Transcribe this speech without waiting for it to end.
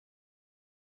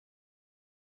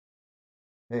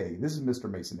Hey, this is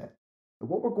Mr. Masonette. And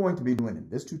what we're going to be doing in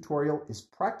this tutorial is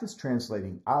practice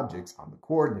translating objects on the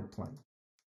coordinate plane.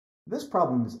 This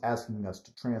problem is asking us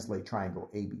to translate triangle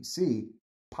ABC,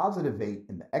 +8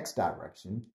 in the x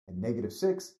direction and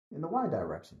 -6 in the y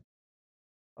direction.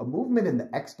 A movement in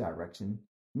the x direction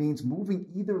means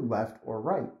moving either left or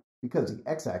right because the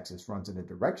x-axis runs in a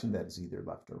direction that is either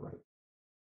left or right.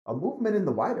 A movement in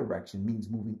the y direction means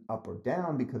moving up or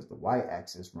down because the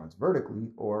y-axis runs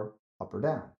vertically or up or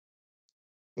down.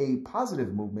 A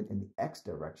positive movement in the x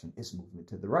direction is movement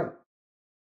to the right,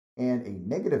 and a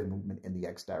negative movement in the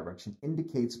x direction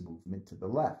indicates movement to the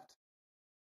left.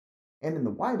 And in the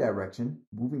y direction,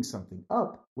 moving something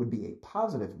up would be a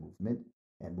positive movement,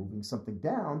 and moving something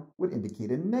down would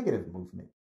indicate a negative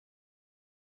movement.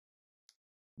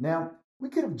 Now, we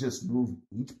could have just moved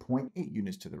each point 8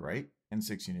 units to the right and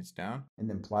 6 units down. and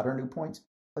then plot our new points,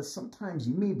 but sometimes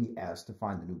you may be asked to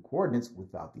find the new coordinates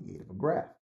without the aid of a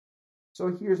graph.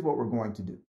 So here's what we're going to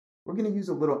do. We're going to use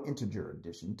a little integer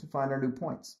addition to find our new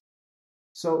points.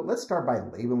 So let's start by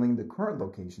labeling the current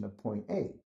location of point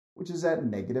A, which is at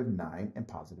 -9 and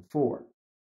 +4.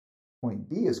 Point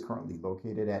B is currently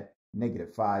located at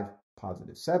 -5,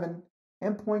 +7,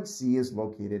 and point C is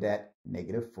located at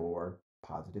 -4,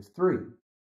 +3.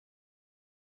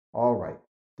 All right,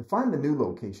 to find the new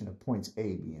location of points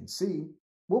A, B, and C,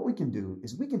 what we can do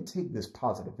is we can take this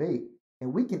 +8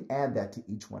 and we can add that to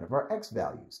each one of our x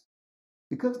values.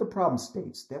 Because the problem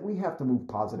states that we have to move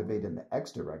 +8 in the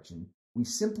x direction, we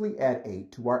simply add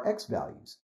 8 to our x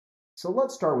values. So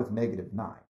let's start with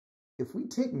 -9. If we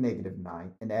take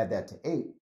 -9 and add that to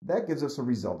 8, that gives us a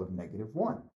result of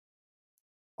 -1.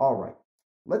 All right,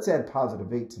 let's add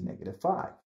 +8 to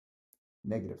 -5.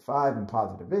 -5 and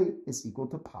 +8 is equal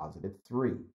to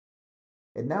 +3.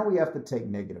 And now we have to take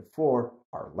 -4,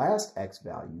 our last x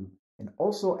value, and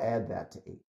also add that to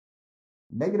 8.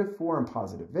 -4 and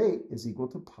 +8 is equal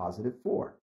to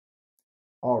 +4.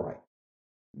 All right,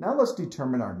 now let's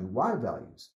determine our new y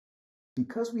values.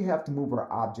 Because we have to move our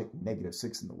object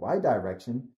 -6 in the y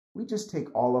direction, we just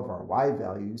take all of our y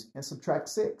values and subtract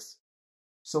 6.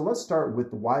 So let's start with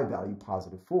the y value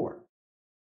 +4.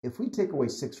 If we take away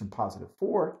 6 from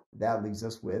 +4, that leaves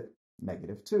us with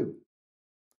 -2.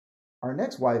 Our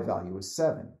next y value is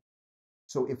 7.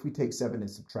 So if we take 7 and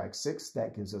subtract 6,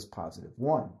 that gives us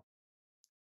 +1.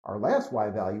 Our last y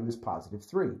value is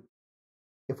 +3.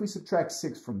 If we subtract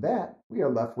 6 from that, we are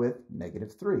left with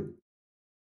 -3.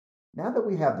 Now that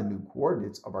we have the new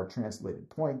coordinates of our translated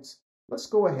points, let's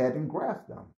go ahead and graph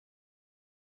them.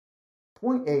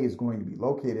 Point A is going to be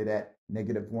located at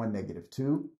 -1,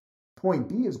 -2. Point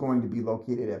B is going to be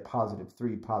located at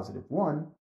 +3,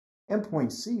 +1. And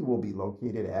point C will be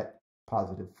located at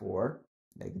 +4,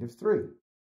 -3.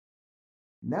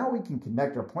 Now we can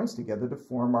connect our points together to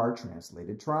form our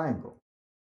translated triangle.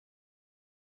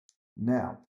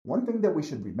 Now, one thing that we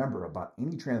should remember about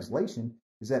any translation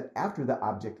is that after the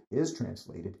object is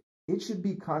translated, it should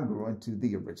be congruent to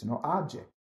the original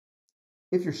object.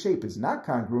 If your shape is not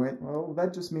congruent, well,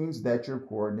 that just means that your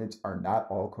coordinates are not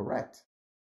all correct.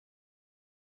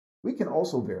 We can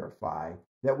also verify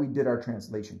that we did our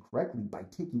translation correctly by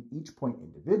taking each point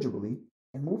individually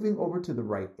and moving over to the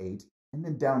right 8 and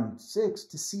then down 6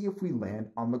 to see if we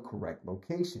land on the correct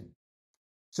location.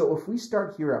 So if we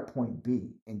start here at point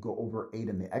B and go over 8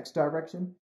 in the x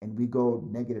direction and we go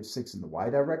 -6 in the y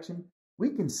direction, we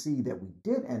can see that we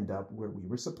did end up where we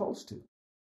were supposed to.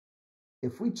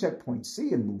 If we check point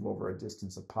C and move over a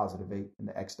distance of +8 in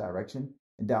the x direction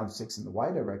and down 6 in the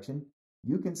y direction,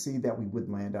 you can see that we would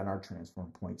land on our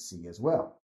transform point C as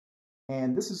well.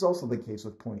 And this is also the case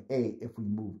with point A if we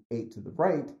move 8 to the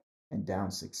right and down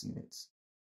 6 units.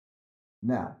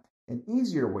 Now, an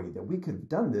easier way that we could have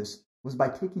done this was by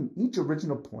taking each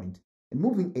original point and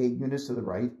moving 8 units to the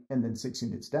right and then 6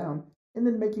 units down, and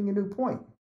then making a new point.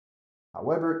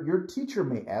 However, your teacher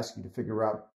may ask you to figure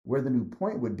out where the new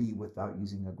point would be without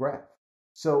using a graph.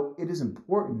 So it is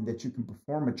important that you can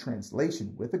perform a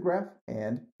translation with a graph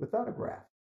and without a graph.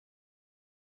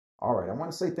 All right, I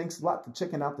want to say thanks a lot for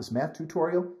checking out this math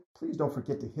tutorial. Please don't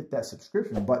forget to hit that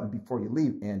subscription button before you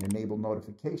leave and enable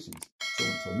notifications. So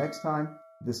until next time,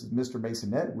 this is Mr.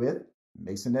 Masonette with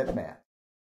Masonette Math.